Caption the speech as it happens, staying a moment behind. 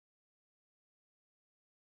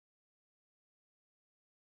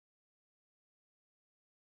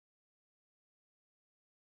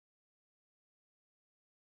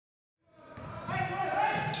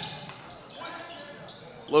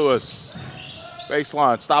Lewis,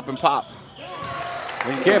 baseline, stop and pop.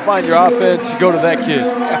 When you can't find your offense, you go to that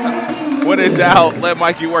kid. When in doubt, let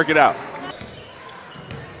Mikey work it out.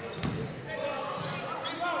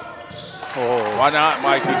 Oh, why not,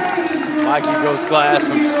 Mikey? Mikey goes glass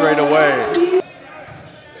from straight away.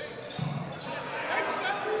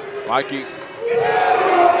 Mikey.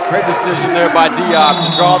 Great decision there by Diop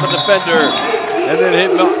to draw the defender and then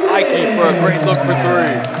hit Mikey for a great look for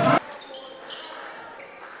three.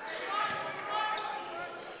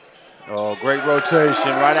 Oh, great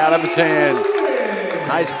rotation right out of his hand.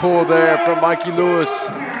 Nice pull there from Mikey Lewis.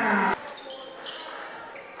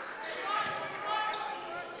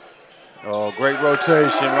 Oh, great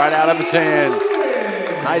rotation right out of his hand.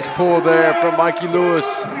 Nice pull there from Mikey Lewis.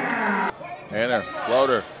 Hainer,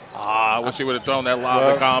 floater. I wish he would have thrown that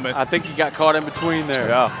lob to Common. I think he got caught in between there.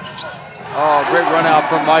 Yeah. Oh, great run out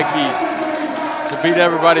from Mikey to beat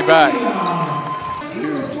everybody back.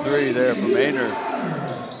 Huge three there from Hainer.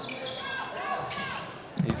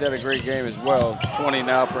 He's had a great game as well. 20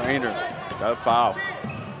 now for Hainer. Got a foul.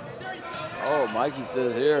 Oh, Mikey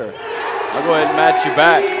says here, I'll go ahead and match you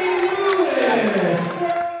back.